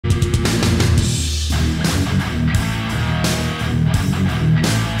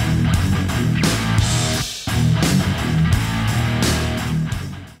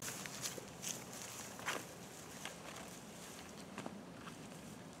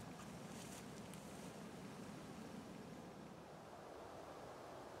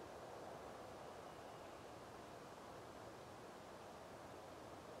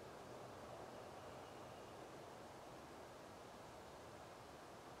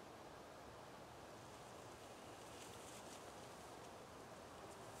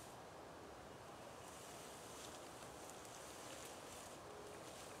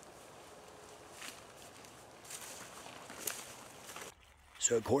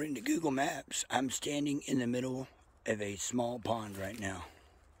So according to Google Maps, I'm standing in the middle of a small pond right now.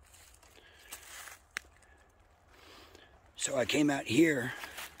 So I came out here,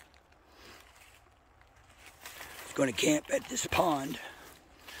 I was going to camp at this pond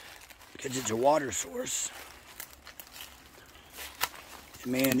because it's a water source.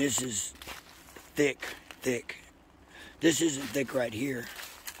 And man, this is thick. This isn't thick right here.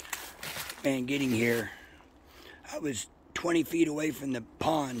 Man, getting here, I was 20 feet away from the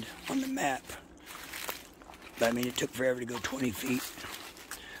pond on the map. But I mean, it took forever to go 20 feet.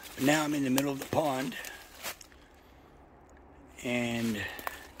 But now I'm in the middle of the pond. And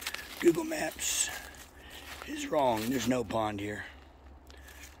Google Maps is wrong. There's no pond here.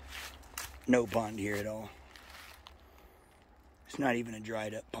 No pond here at all. It's not even a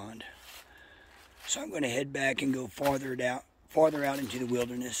dried up pond. So I'm going to head back and go farther out into the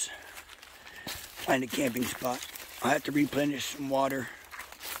wilderness. Find a camping spot. I'll have to replenish some water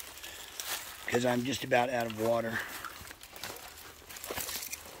because I'm just about out of water.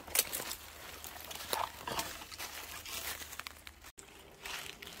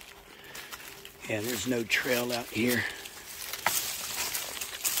 Yeah, there's no trail out here.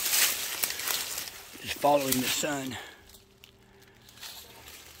 Just following the sun.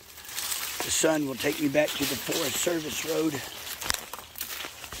 The sun will take me back to the Forest Service Road.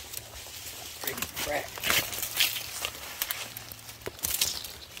 Ready for frack.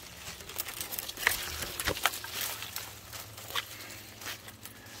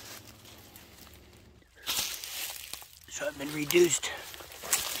 So I've been reduced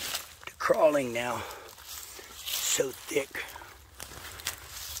to crawling now. So thick.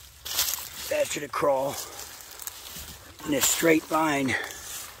 Faster to crawl in a straight line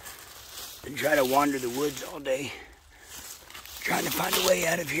than try to wander the woods all day, trying to find a way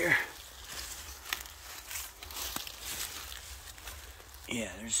out of here.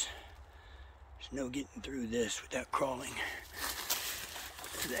 Yeah, there's no getting through this without crawling.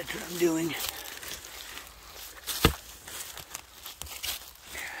 So that's what I'm doing.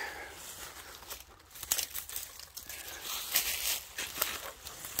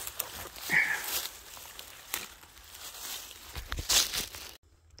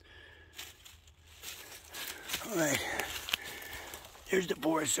 Alright, there's the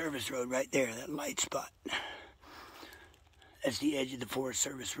Forest Service Road right there, that light spot. That's the edge of the Forest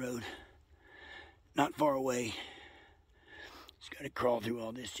Service Road. Not far away. Just gotta crawl through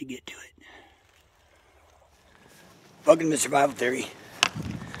all this to get to it. Welcome to Survival Theory.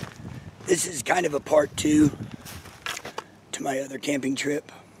 This is kind of a part 2 to my other camping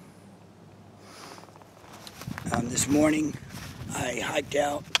trip. This morning, I hiked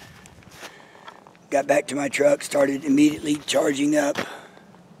out. Got back to my truck, started immediately charging up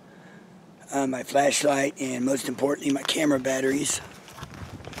my flashlight and most importantly my camera batteries.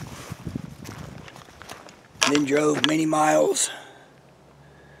 Then drove many miles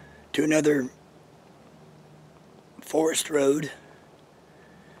to another forest road,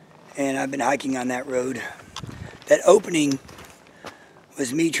 and I've been hiking on that road. That opening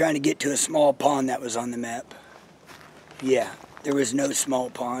was me trying to get to a small pond that was on the map. Yeah, there was no small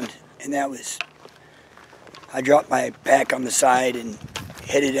pond, and that was... I dropped my pack on the side and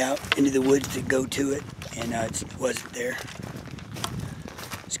headed out into the woods to go to it, and it wasn't there.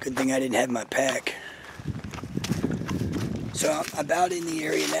 It's a good thing I didn't have my pack. So I'm about in the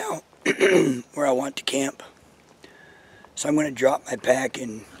area now where I want to camp. So I'm going to drop my pack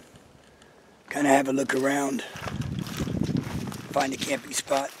and kind of have a look around, find a camping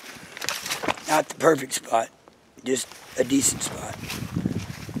spot. Not the perfect spot, just a decent spot.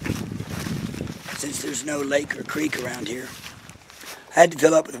 Since there's no lake or creek around here. I had to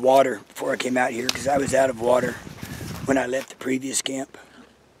fill up with water before I came out here because I was out of water when I left the previous camp.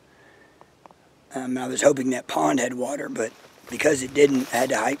 I was hoping that pond had water, but because it didn't, I had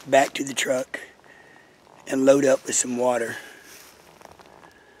to hike back to the truck and load up with some water.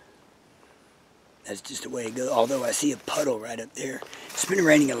 That's just the way it goes. Although I see a puddle right up there. It's been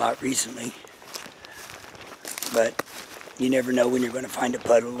raining a lot recently, but you never know when you're going to find a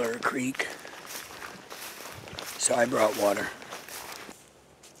puddle or a creek. So I brought water.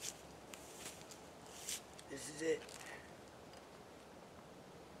 This is it.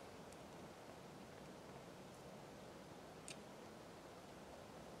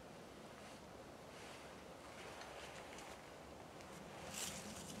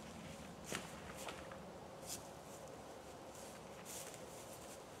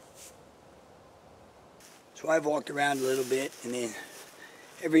 So I've walked around a little bit, and then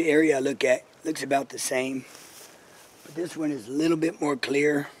every area I look at looks about the same. But this one is a little bit more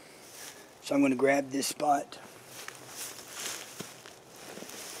clear, so I'm going to grab this spot.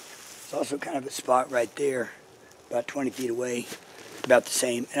 There's also kind of a spot right there, about 20 feet away, about the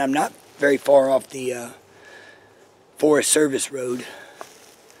same. And I'm not very far off the Forest Service Road,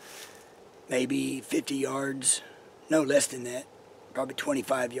 maybe 50 yards, no less than that, probably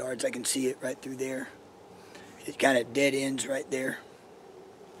 25 yards. I can see it right through there. It kind of dead ends right there.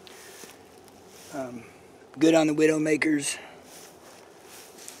 Good on the Widowmakers.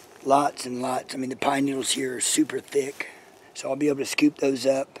 Lots and lots. I mean, the pine needles here are super thick, so I'll be able to scoop those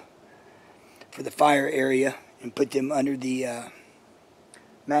up for the fire area and put them under the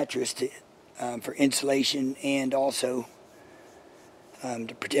mattress for insulation, and also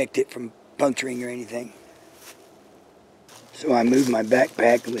to protect it from puncturing or anything. So I moved my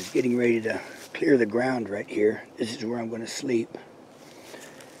backpack and was getting ready to clear the ground right here. This is where I'm going to sleep.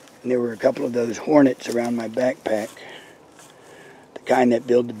 And there were a couple of those hornets around my backpack, the kind that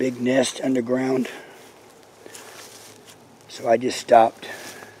build the big nest underground. So I just stopped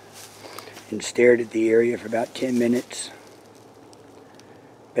and stared at the area for about 10 minutes,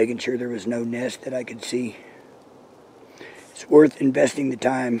 making sure there was no nest that I could see. It's worth investing the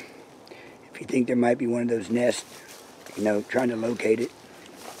time if you think there might be one of those nests, you know, trying to locate it.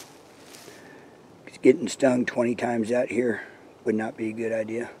 Because getting stung 20 times out here would not be a good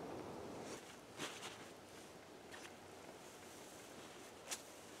idea.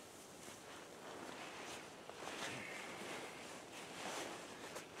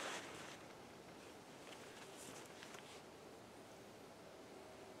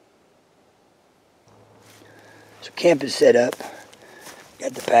 So camp is set up,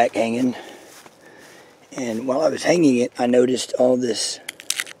 got the pack hanging, and while I was hanging it, I noticed all this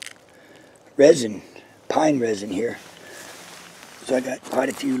resin, pine resin here. So I got quite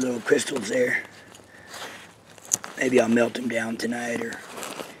a few little crystals there. Maybe I'll melt them down tonight, or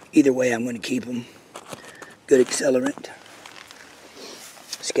either way I'm going to keep them. Good accelerant.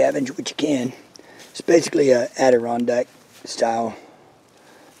 Scavenge what you can. It's basically a Adirondack style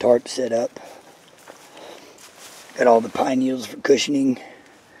tarp setup. Got all the pine needles for cushioning,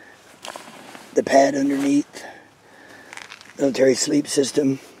 the pad underneath, military sleep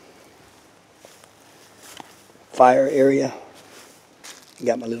system, fire area.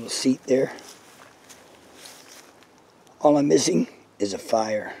 Got my little seat there. All I'm missing is a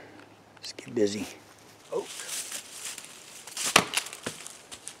fire. Let's get busy. Oh.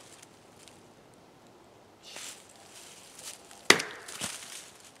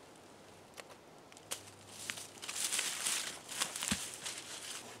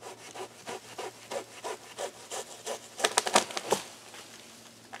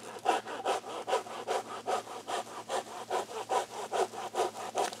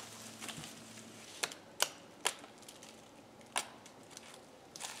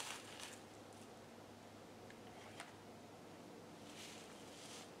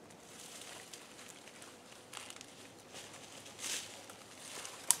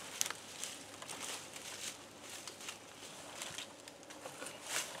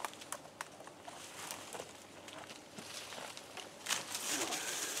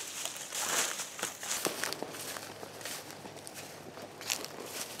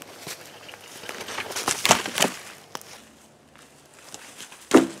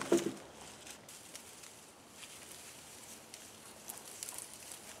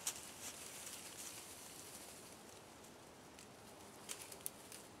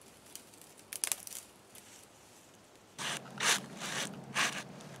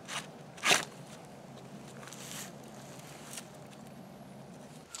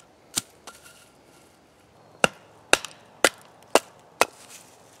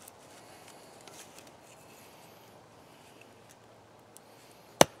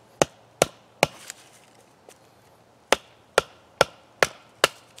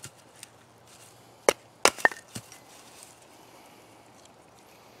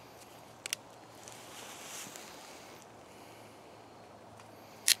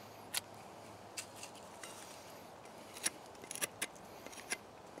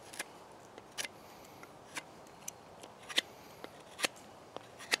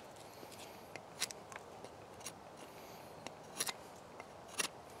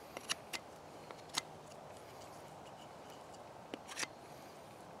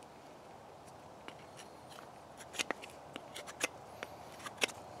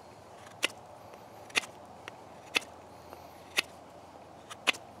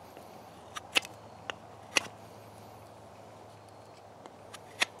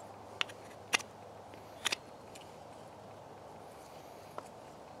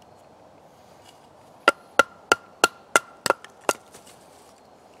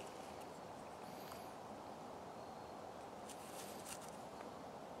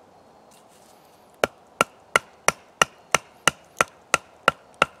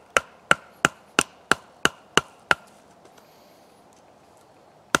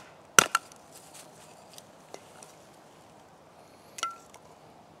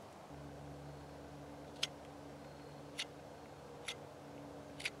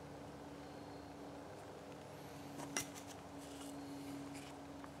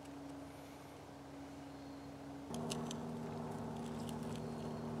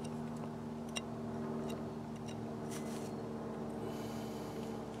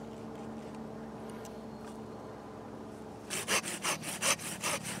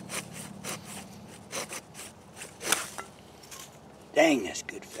 That's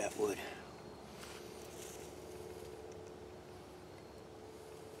good fat wood.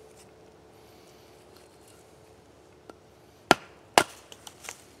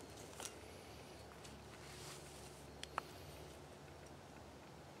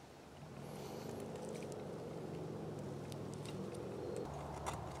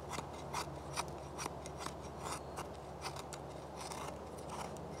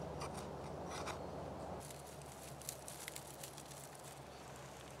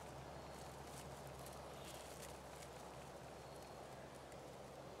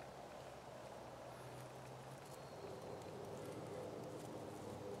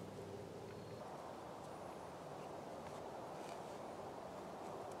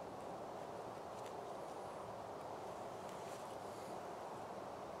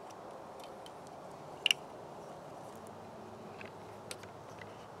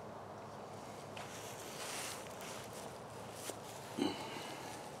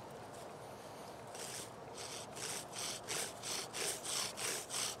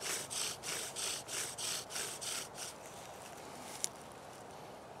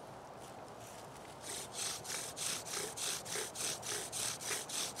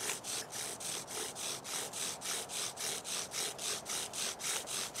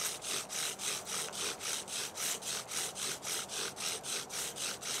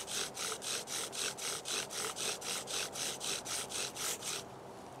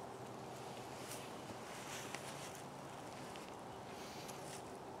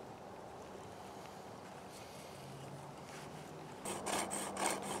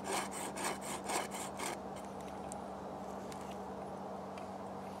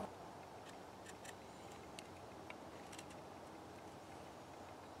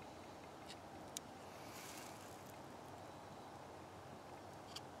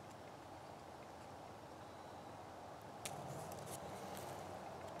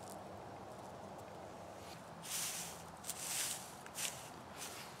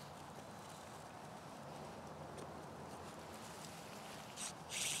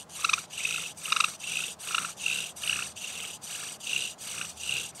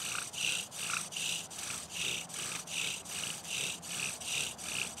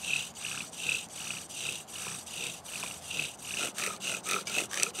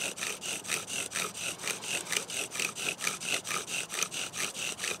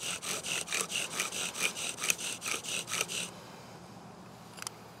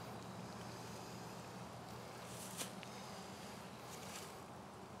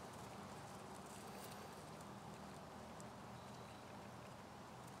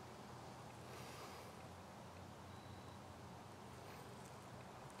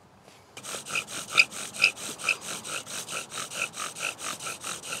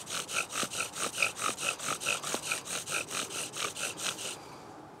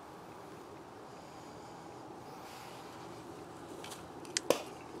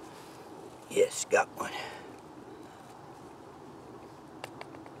 Yes, got one.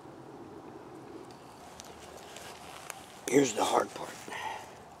 Here's the hard part.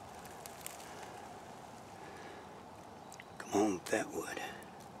 Come on, fat wood.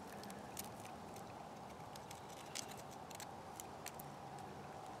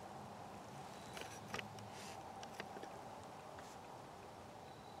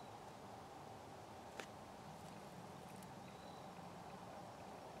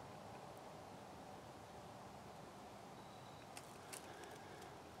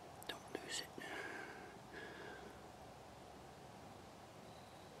 Don't lose it.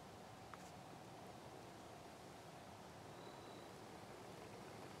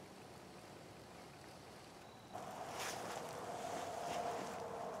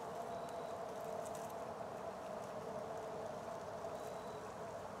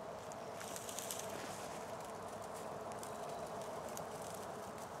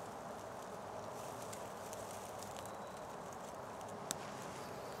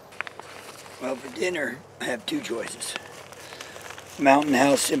 Well, for dinner, I have two choices. Mountain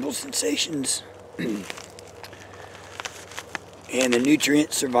House Simple Sensations and the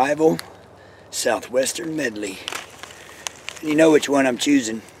Nutrient Survival Southwestern Medley. And you know which one I'm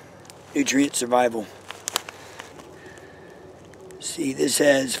choosing. Nutrient Survival. See, this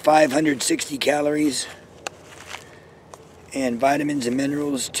has 560 calories and vitamins and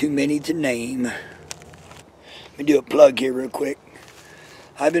minerals too many to name. Let me do a plug here real quick.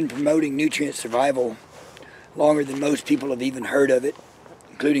 I've been promoting Nutrient Survival longer than most people have even heard of it,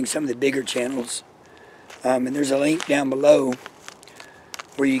 including some of the bigger channels. And there's a link down below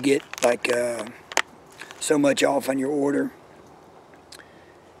where you get like so much off on your order.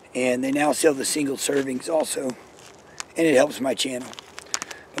 And they now sell the single servings also, and it helps my channel.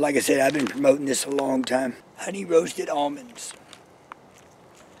 Like I said, I've been promoting this a long time. Honey roasted almonds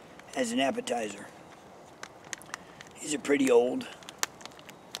as an appetizer. These are pretty old.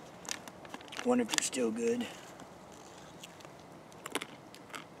 Wonder if they're still good.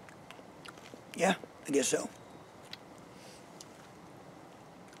 Yeah, I guess so.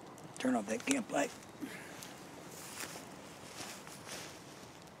 Turn off that camp light.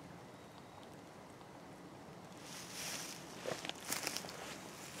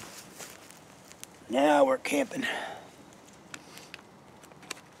 Now we're camping.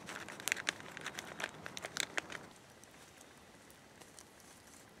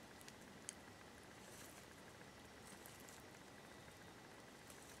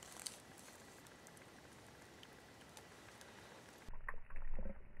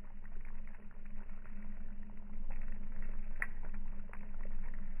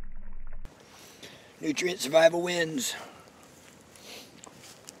 Nutrient Survival wins.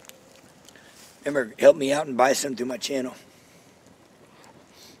 Remember, help me out and buy some through my channel.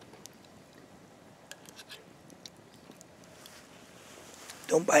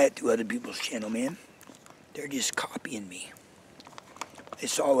 Don't buy it through other people's channel, man. They're just copying me. They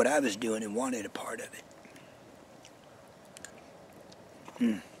saw what I was doing and wanted a part of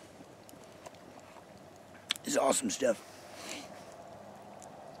it. It's awesome stuff.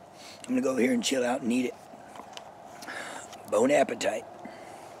 I'm gonna go over here and chill out and eat it. Bone appetite.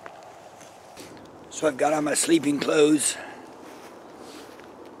 So I've got on my sleeping clothes.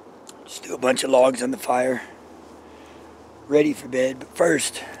 Just threw a bunch of logs on the fire. Ready for bed. But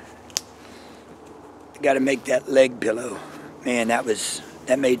first, I gotta make that leg pillow. Man,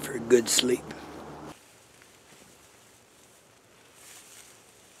 that made for a good sleep.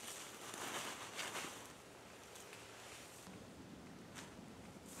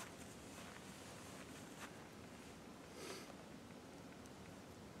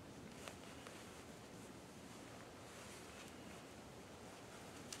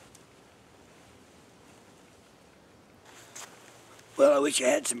 Well, I wish I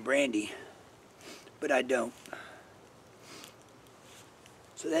had some brandy, but I don't.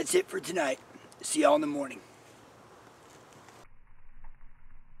 So that's it for tonight. See y'all in the morning.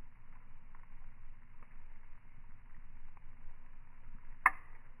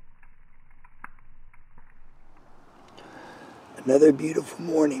 Another beautiful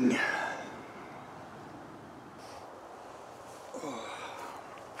morning. Oh,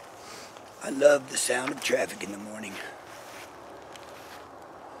 I love the sound of traffic in the morning.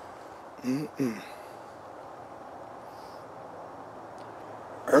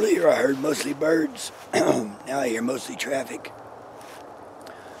 Earlier I heard mostly birds. Now I hear mostly traffic.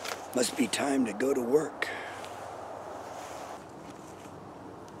 Must be time to go to work.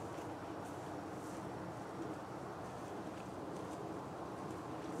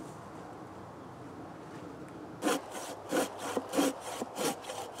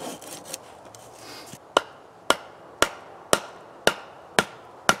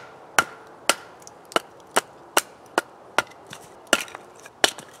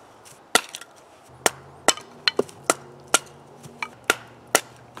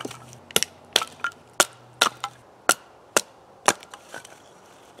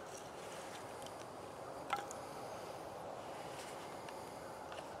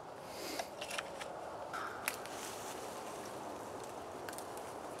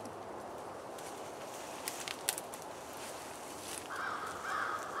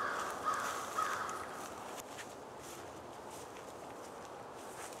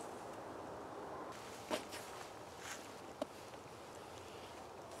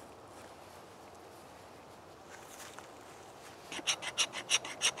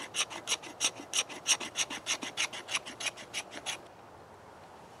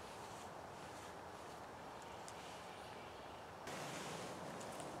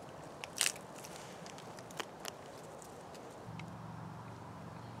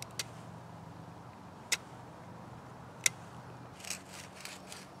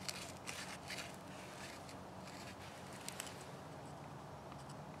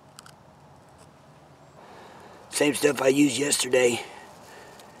 Same stuff I used yesterday.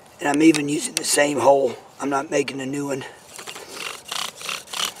 And I'm even using the same hole. I'm not making a new one.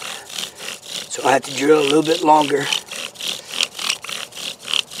 So I have to drill a little bit longer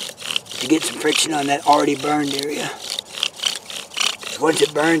to get some friction on that already burned area. 'Cause once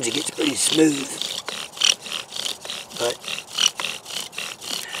it burns, it gets pretty smooth. But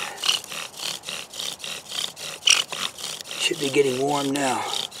it should be getting warm now.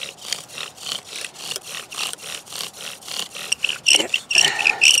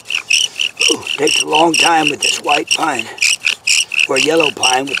 Takes a long time with this white pine. for a yellow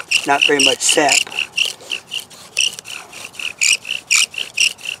pine with not very much sap.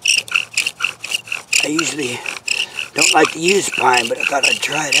 I usually don't like to use pine, but I thought I'd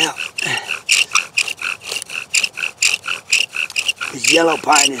try it out. This yellow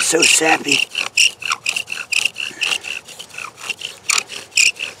pine is so sappy.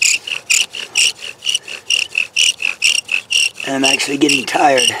 And I'm actually getting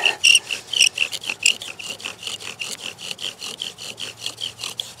tired.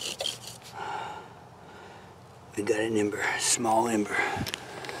 We got an ember, small ember.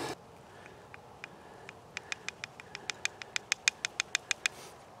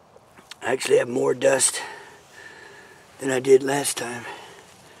 I actually have more dust than I did last time.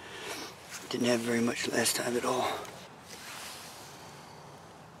 Didn't have very much last time at all.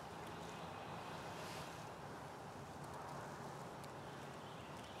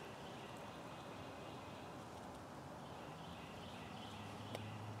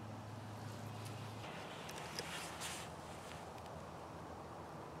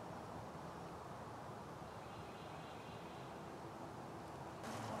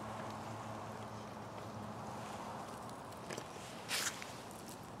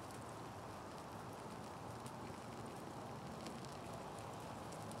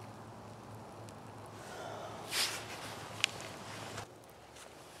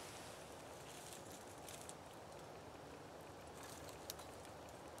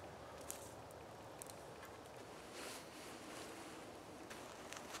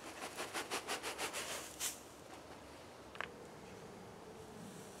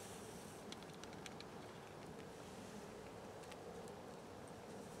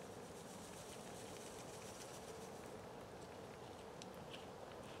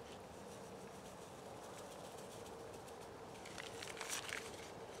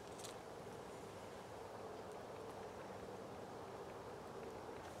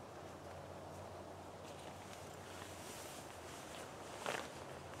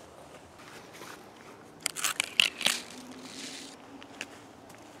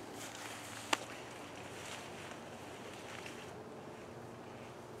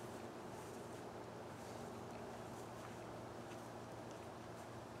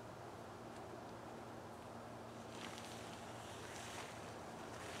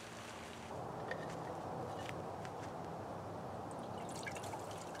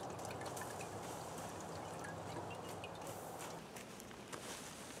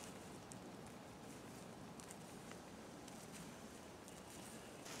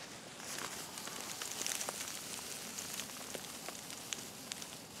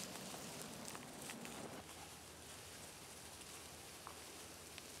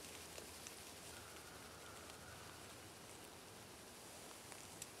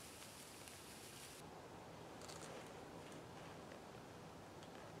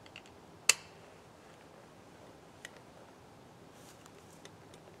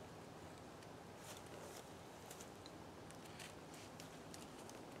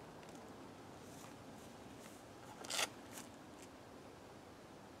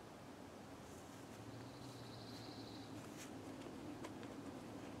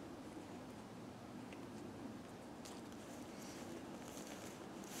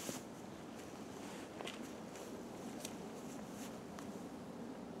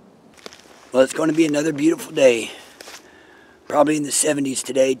 Well, it's going to be another beautiful day. Probably in the 70s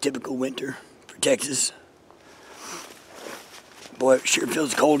today, typical winter for Texas. Boy, it sure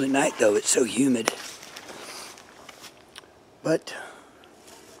feels cold at night though, it's so humid. But,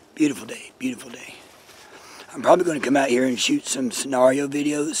 beautiful day, beautiful day. I'm probably going to come out here and shoot some scenario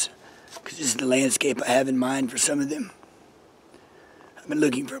videos, because this is the landscape I have in mind for some of them. I've been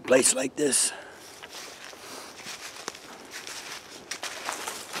looking for a place like this.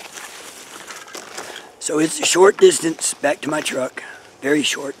 So it's a short distance back to my truck, very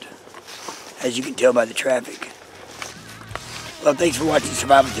short, as you can tell by the traffic. Well, thanks for watching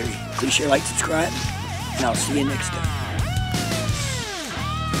Survival Theory. Please share, like, subscribe, and I'll see you next time.